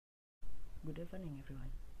Good evening, everyone.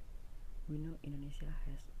 We know Indonesia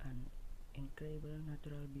has an incredible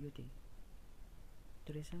natural beauty.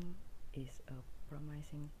 Tourism is a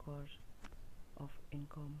promising source of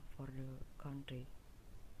income for the country.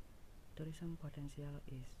 Tourism potential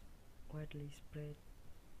is widely spread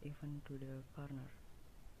even to the corner.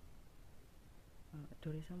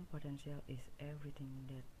 Tourism potential is everything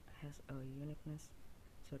that has a uniqueness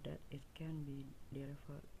so that it can be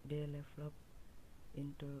developed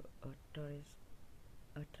into a tourist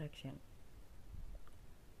attraction.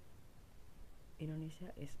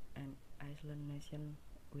 Indonesia is an island nation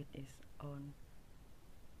with its own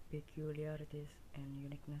peculiarities and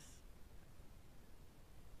uniqueness.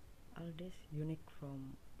 All this unique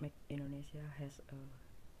from make Indonesia has a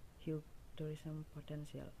huge tourism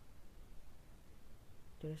potential.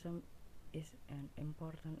 Tourism is an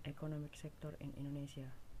important economic sector in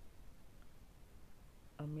Indonesia.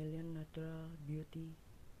 A million natural beauty,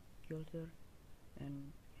 culture,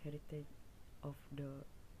 and heritage of the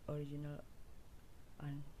original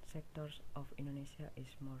sectors of Indonesia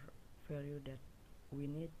is more value that we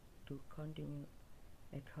need to continue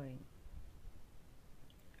echoing.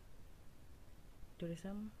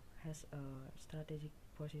 Tourism has a strategic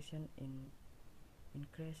position in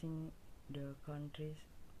increasing the country's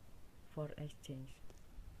foreign exchange.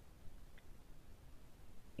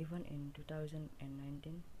 Even in 2019,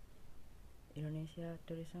 Indonesia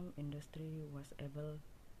tourism industry was able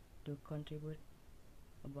to contribute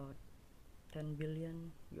about 10 billion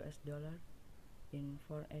US dollar in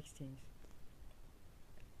foreign exchange.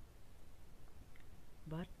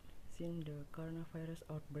 But since the coronavirus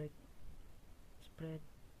outbreak spread,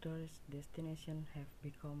 tourist destinations have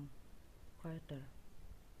become quieter.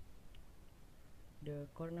 The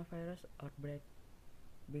coronavirus outbreak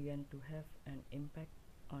began to have an impact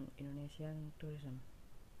on Indonesian tourism,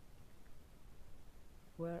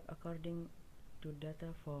 where according to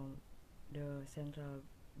data from the Central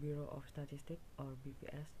Bureau of Statistics or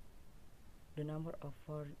BPS, the number of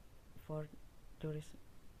foreign tourists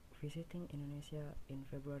visiting Indonesia in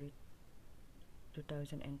February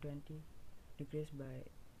 2020 decreased by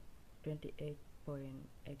 28.85%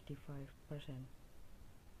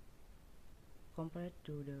 compared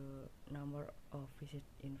to the number of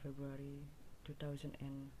visits in February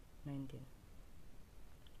 2019.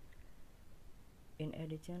 In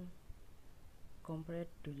addition, compared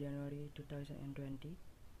to January 2020,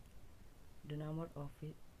 the number of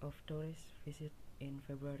tourist visits in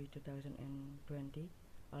February 2020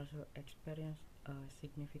 also experienced a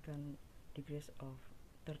significant decrease of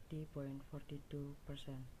 30.42%.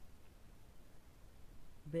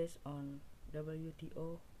 Based on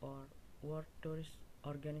WTO or World Tourist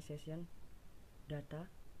Organization data,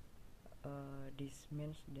 this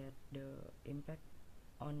means that the impact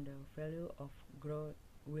on the value of growth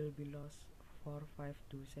will be lost for 5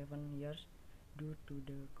 to 7 years due to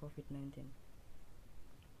the COVID-19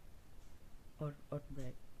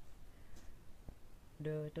 outbreak.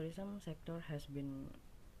 The tourism sector has been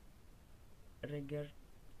regarded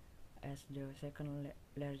as the second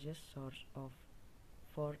largest source of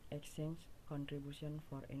foreign exchange contribution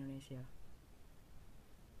for Indonesia.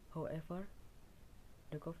 However,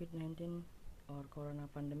 the COVID-19 or corona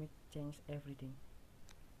pandemic changed everything.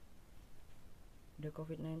 The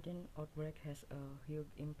COVID-19 outbreak has a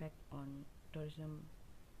huge impact on tourism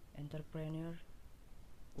entrepreneurs,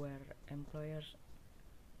 where employers'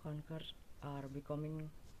 concerns are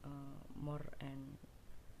becoming more and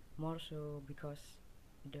more so because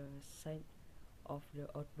the site of the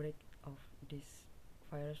outbreak of this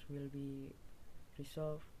virus will be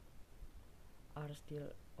resolved are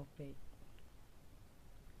still opaque.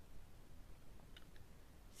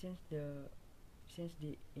 Since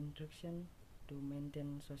the instruction to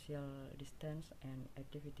maintain social distance and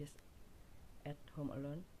activities at home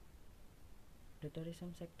alone, the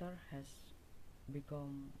tourism sector has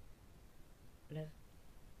become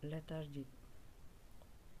lethargic.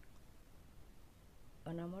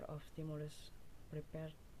 A number of stimulus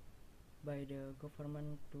prepared by the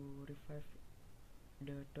government to revive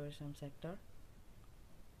the tourism sector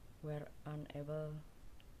were unable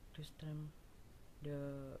to stem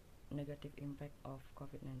the negative impact of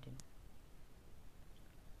COVID-19.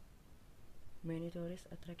 Many tourist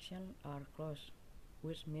attractions are closed,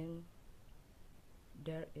 which means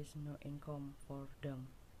there is no income for them.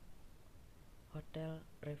 Hotel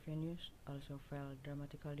revenues also fell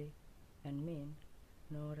dramatically and mean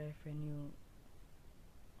no revenue.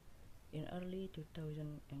 In early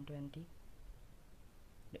 2020,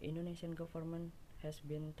 the Indonesian government has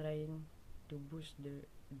been trying to boost the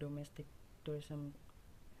domestic tourism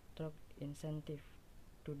through incentive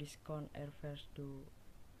to discount airfares to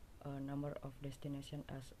a number of destinations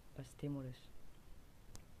as a stimulus.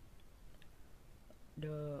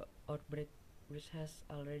 The outbreak, which has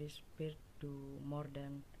already spread to more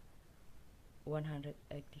than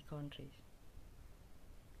 180 countries,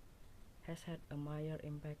 has had a major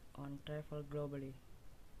impact on travel globally.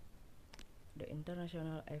 The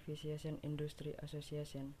International Aviation Industry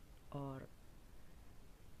Association, or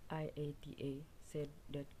IATA, said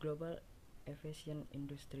that global aviation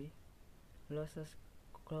industry losses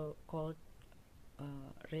could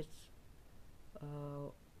reach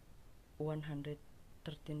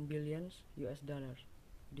 113 billion US dollars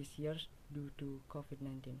this year due to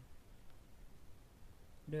COVID-19.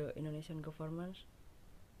 The Indonesian government's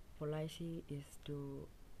policy is to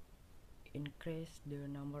increase the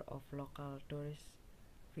number of local tourists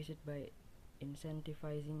visit by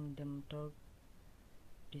incentivizing them through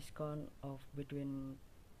discount of between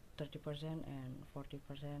 30% and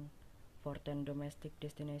 40% for 10 domestic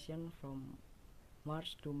destinations from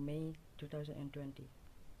March to May 2020.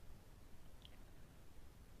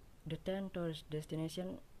 The 10 tourist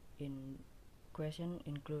destinations in question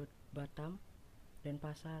include Batam,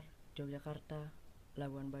 Denpasar, Yogyakarta,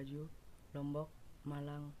 Labuan Bajo, Lombok,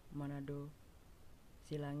 Malang, Manado,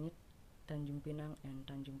 Silangit, Tanjung Pinang, and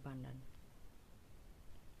Tanjung Pandan.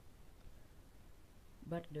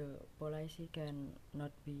 But the policy can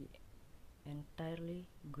not be entirely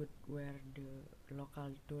good where the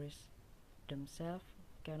local tourists themselves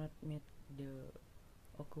cannot meet the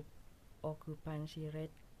occupancy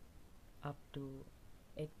rate up to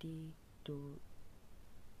 80 to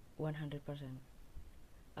 100%,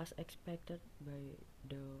 as expected by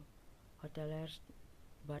the hoteliers,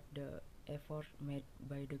 but the effort made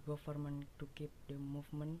by the government to keep the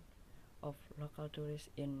movement of local tourists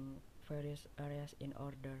in various areas in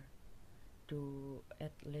order to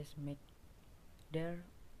at least meet there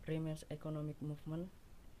remains economic movement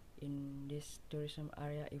in this tourism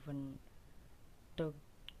area, even though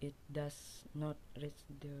it does not reach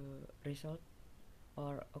the result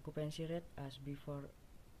or occupancy rate as before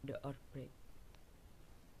the outbreak.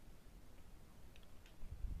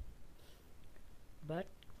 But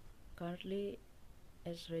currently,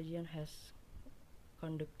 each region has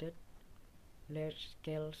conducted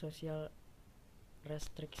large-scale social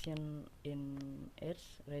restriction in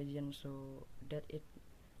its region so that it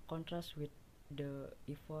contrasts with the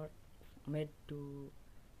effort made to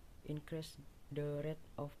increase the rate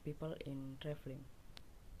of people in traveling.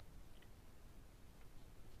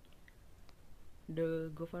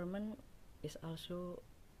 The government is also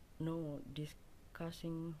now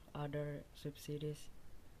discussing other subsidies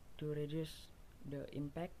to reduce the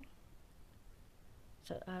impact,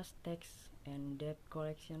 such as tax and debt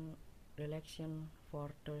collection relaxation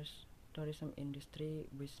for tourism industry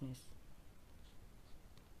business.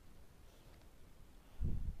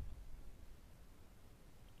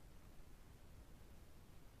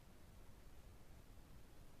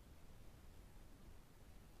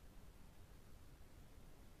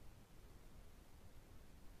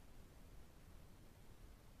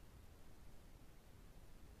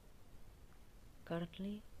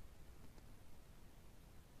 Currently,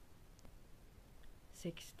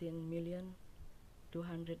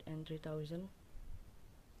 16,203,000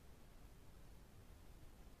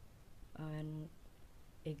 and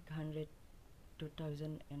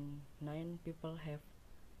 802,009 people have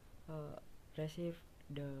received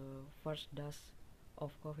the first dose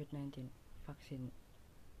of COVID-19 vaccine,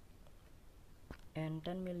 and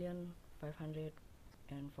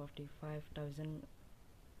 10,545,000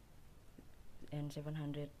 and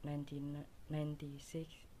 796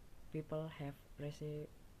 people have received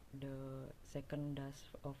the second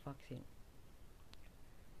dose of vaccine.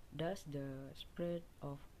 Thus, the spread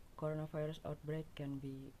of coronavirus outbreak can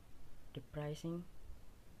be depressing.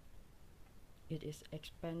 It is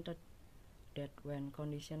expected that when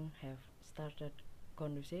conditions have started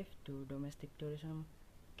conducive to domestic tourism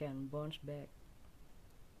can bounce back.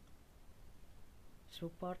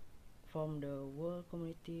 Support from the world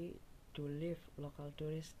community to lift local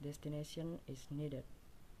tourist destination is needed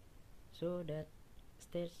so that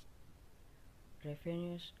state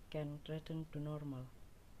revenues can return to normal.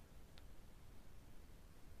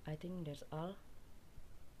 I think that's all,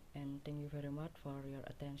 and thank you very much for your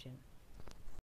attention.